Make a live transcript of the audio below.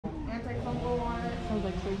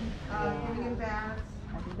like surgery. Giving him baths.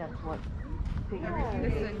 I think that's what.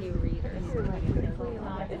 This is a new reader.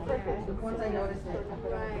 Once I noticed it.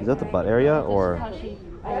 Is that the butt area or? How she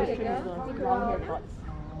always trims the long hair butts.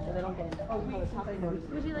 So they don't get into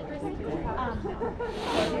Would you like to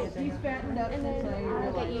see? He's fattened up since I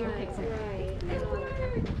realized. Your picture.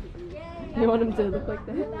 You want him to look like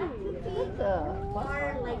that?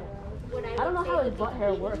 I don't know how his butt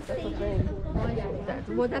hair works. That's the thing.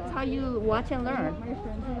 Well, that's how you watch and learn.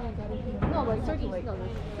 No, like circulate.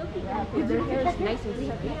 Their hair is nice and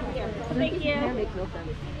sleek. Thank you. Hair makes no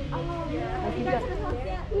sense.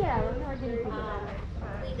 Yeah, we're not getting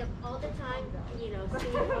Clean up all the time, you know, see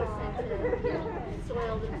how to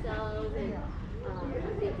soil themselves and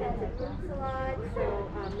they tend to poop a lot, so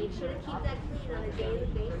make sure to keep that clean on a daily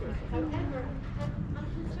basis. However,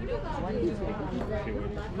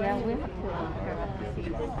 Yeah, we have to pair up the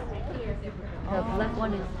seeds. The left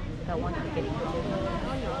one is the one that's getting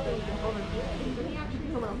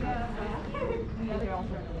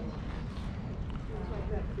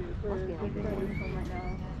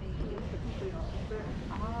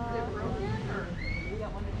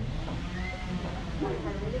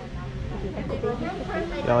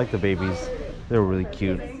Yeah, I like the babies. They were really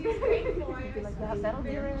cute.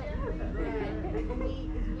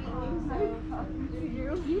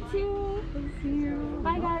 You too.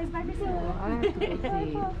 Bye guys. Bye for soon. I have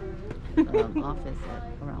to go see office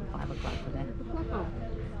at around 5 o'clock today.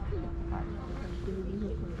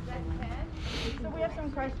 So we have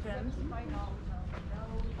some questions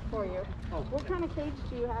for you. What kind of cage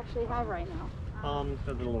do you actually have right now?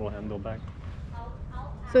 There's a little handle back.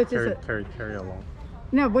 So it's just Carry along.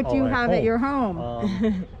 no. What do you at have at your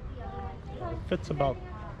home? Fits about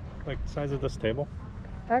like the size of this table.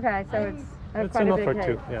 Okay, so it's It's quite a enough big for cage.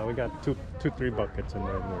 two. Yeah, we got three buckets in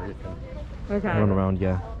there where you can. Okay. Run around,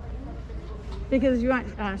 yeah. Because you want,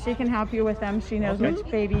 she can help you with them. She knows Okay. which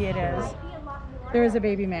baby it is. There is a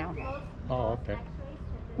baby male. Oh, okay.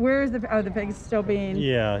 Where is the? Oh, the pig's still being.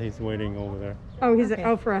 Yeah, he's waiting over there. Oh, he's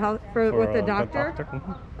for a health with the doctor.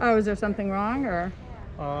 Mhm. Oh, is there something wrong or?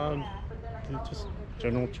 Just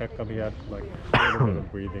general checkup. He had like a little bit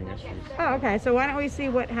of breathing issues. Oh, okay. So why don't we see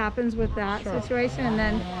what happens with that Sure. situation, and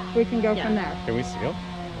then we can go from there. Can we see him?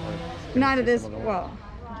 Not at this. Well,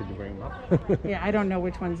 Did you bring him up? yeah, I don't know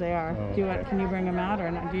which ones they are. Oh, Do you want? okay. Can you bring them out or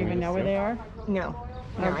not? Do you Can even we know where see they are? No.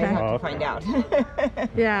 No, Okay. I have Oh, to okay. find out.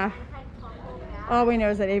 Yeah. All we know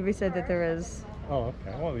is that Avery said that there is Oh,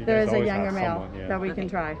 okay. Well, you there guys is a always younger have male someone, yeah. that we can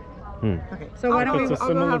try. Okay. So why don't If we? it's a I'll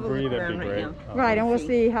go similar have a look breed, that'd be around right great. now. Right, and we'll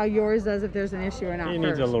see how yours does if there's an issue or not. He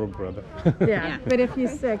needs a first. little brother. Yeah, but if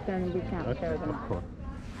he's sick, then we can't care them.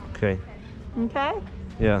 Okay. Okay,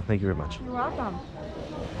 Yeah, thank you very much. you're welcome.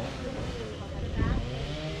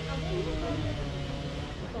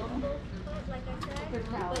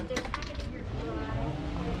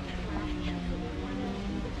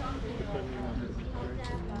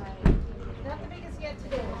 Not the biggest yet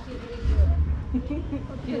today.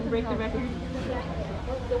 Did you break the record?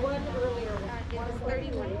 The one earlier was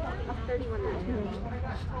 31. 31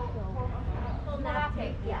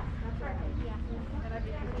 yeah, that's right.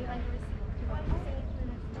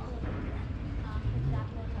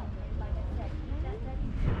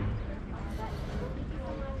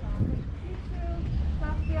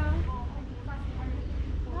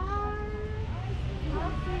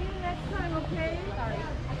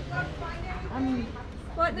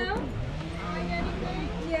 What now?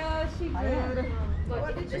 Yeah, she did.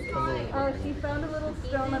 What did you find? Oh, she found a little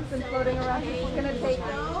stone that's been floating around. She's gonna take.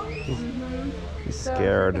 He's So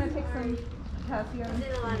scared. She's gonna take some potassium.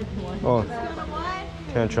 Oh,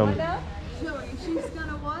 What? tantrum. She's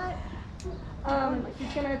gonna what?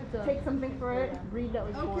 She's gonna take something for it. Breed that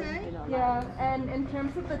was born, Okay. you know. Yeah, and in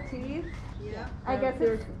terms of the teeth, Yeah. I guess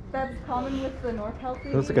that's common with the North Healthy.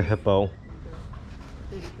 It looks like a hippo.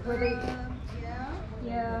 Where they, Yeah.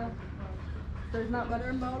 yeah. There's not much.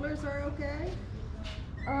 Their molars are okay?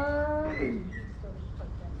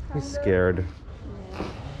 He's scared.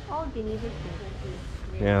 All guineas are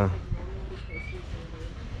cute. Yeah.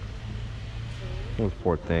 Those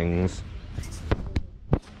poor things.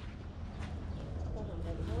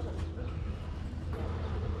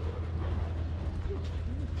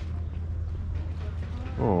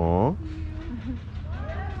 Aww.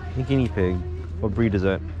 A guinea pig. What breed is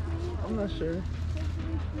that? I'm not sure.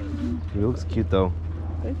 He looks cute though.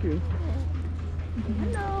 Thank you.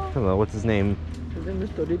 Hello, what's his name? His name is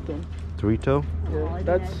Torito. Torito?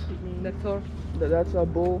 Yeah, that's a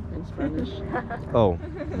bull in Spanish. Oh,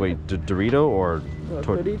 wait, Dorito or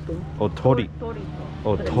Torito. Oh,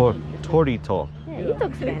 Oh, Torito. Yeah, he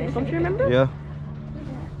took Spanish, don't you remember? Yeah.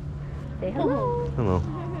 Say hello. Hello.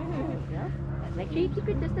 Yeah. Make sure you keep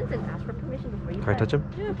your distance and ask for permission before you Can I pet. touch him?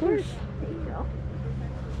 Yeah, of course. There you go.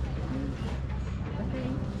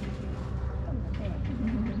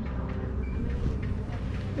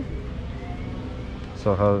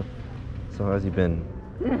 So how has he been?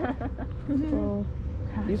 Oh,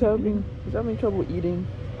 he's having trouble eating.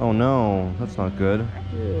 Oh no, that's not good.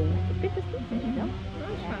 Yeah. Keep your distance. There you go.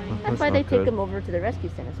 That's That's why they not take good. him over to the rescue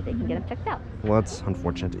center so they can get him checked out. Well, that's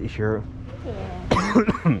unfortunate to hear.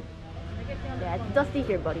 Yeah. Yeah, it's dusty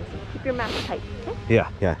here, buddy. So keep your mask tight. Okay?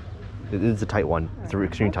 Yeah. It is a tight one. It's an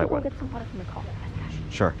extreme tight Go one. get some water from the car.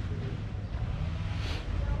 Sure.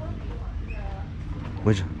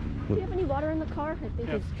 Which? Do you have any water in the car? I think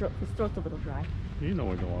his throat's a little dry. You know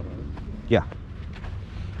where the water is. Yeah.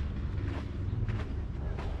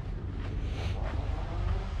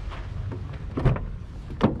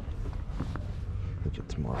 Get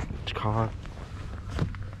some more from the car.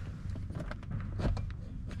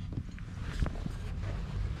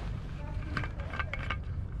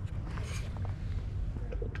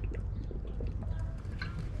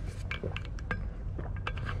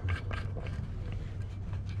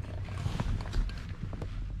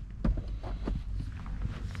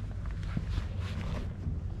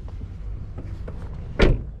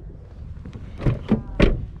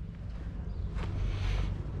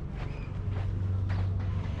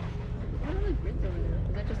 What are the grids over there?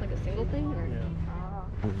 Is that just like a single thing? Or?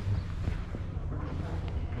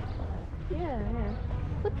 Yeah. Yeah.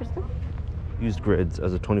 Look, Tristan. Used grids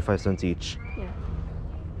as a 25 cents each. Yeah.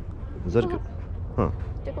 Is that a good? Huh.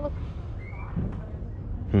 Take a look.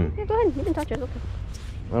 Hmm. Yeah, go ahead. You can touch it. Okay.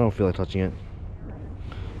 I don't feel like touching it.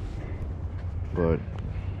 But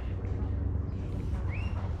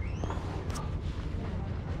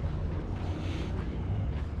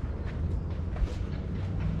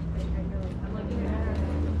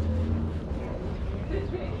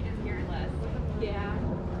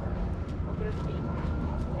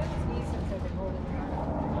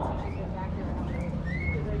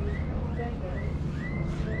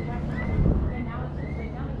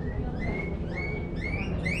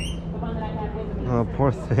oh,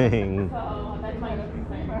 poor thing.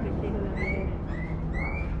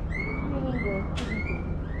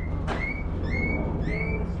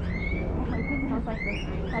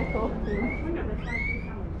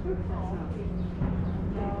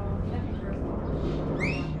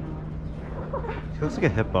 He looks like a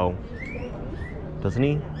hippo, doesn't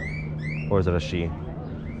he? Or is it a she?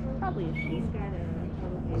 Probably a she.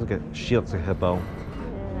 She looks like a hippo.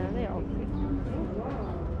 Yeah, they all do.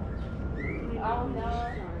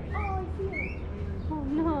 Oh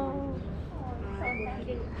no.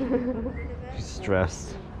 She's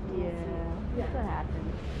stressed. Yeah, that's what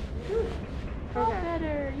happened. Felt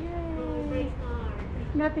better, yay!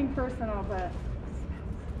 Nothing personal, but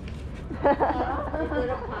His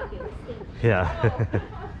little pocket was stinky. Yeah.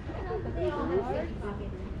 They all have stinky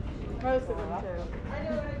pockets. most of them do.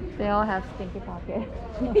 They all have stinky pockets.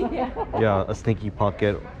 Yeah, a stinky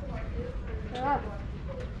pocket.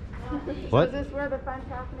 What? Is this where the fun's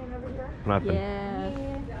happening over here? What happened? Yeah.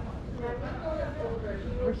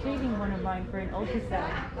 We're saving one of mine for an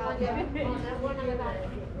ultrasound.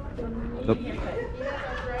 Nope.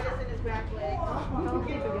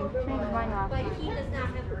 But he does not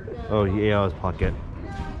have the... Oh, he ate out his pocket.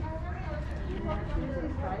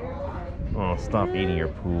 Oh, stop eating your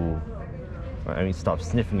poo. I mean, stop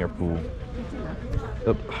sniffing your poo.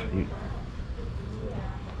 Oop.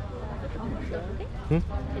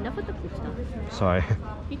 Enough with the poop stuff. Sorry.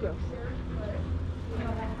 Be gross.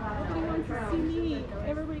 Nobody wants to see me.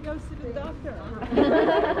 Everybody goes to the doctor.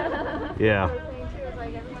 Yeah.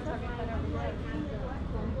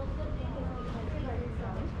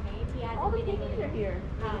 All the piggies are here.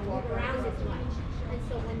 Around as much. And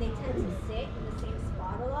so when they tend to sit in the same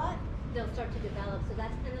spot a lot, they'll start to develop. So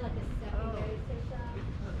that's kind of like a secondary symptom.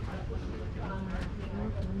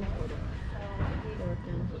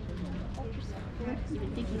 Even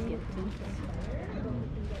piggies get too.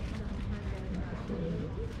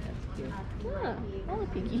 Yeah, all the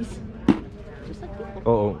piggies. Just like people.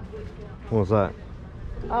 Oh, what was that?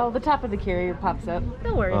 Oh, the top of the carrier pops up.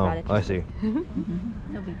 Don't worry about Oh, it. I see.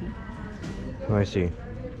 No biggie. I see.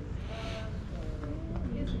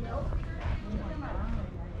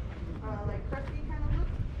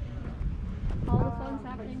 All the fun's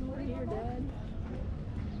happening over here, Dad.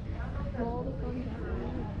 All the fun's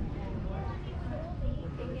happening.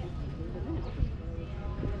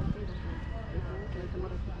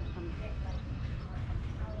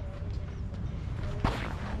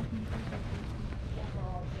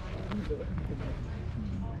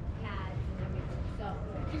 Pads and everything. So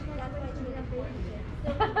that's why still continue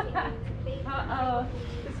to bathe them,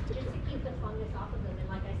 just to keep the fungus off of them. And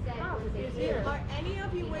like I said, once they heal, Are any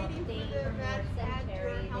of you waiting for the vet at your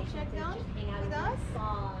health check done with us?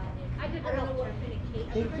 I don't know what kind of cake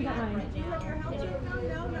Did you have your health check done?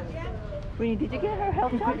 No, not yet. Brittany, did you get her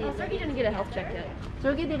health check? Sergey didn't get a health check yet.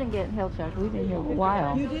 Sergey didn't get health check. We've been here a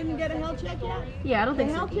while. You didn't get a health check yet? Yeah, I don't The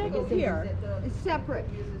think health so. check is here. It's separate.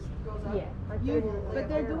 Yeah. But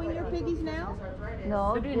they're doing your piggies now?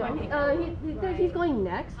 No. They're doing my cake. He's going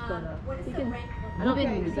next, but what is he the can. rank?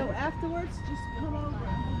 Okay, so afterwards, just come over and have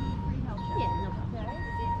a free health check. Yeah, no problem.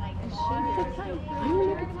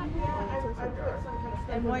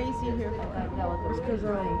 And why is he here? It's because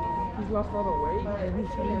he's lost all the weight and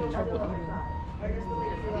he's having trouble eating.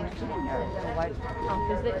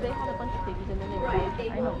 Because they had a bunch of piggies and then they Right, they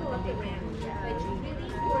I know, will but know then the they ramp. It's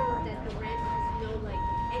really important that the ramps know like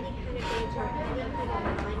any kind of danger, anything.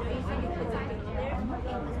 I know you said you put something on there,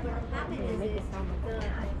 because what'll happen is the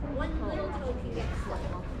one little toe can get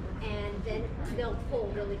slipped, and then they'll pull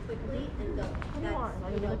really quickly, and that's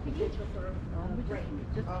the potential for break.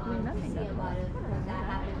 just doing You nothing. see a lot of that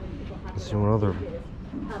happen when people have See what other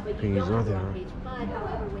but you piggies don't are have there? one page. But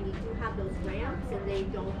however, when you do have those ramps and they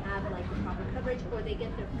don't have like the proper coverage, or they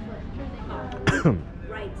get their foot on the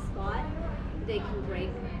right spot, they can break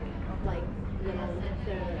like their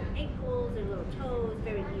ankles, their little toes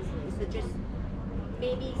very easily. So just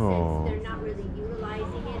maybe since Oh. they're not really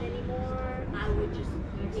utilizing it anymore, I would just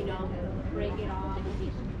break it off and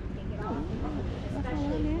take it off,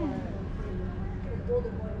 especially for older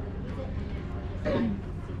boys who use it.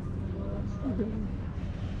 And then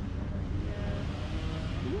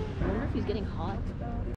I wonder if he's getting hot.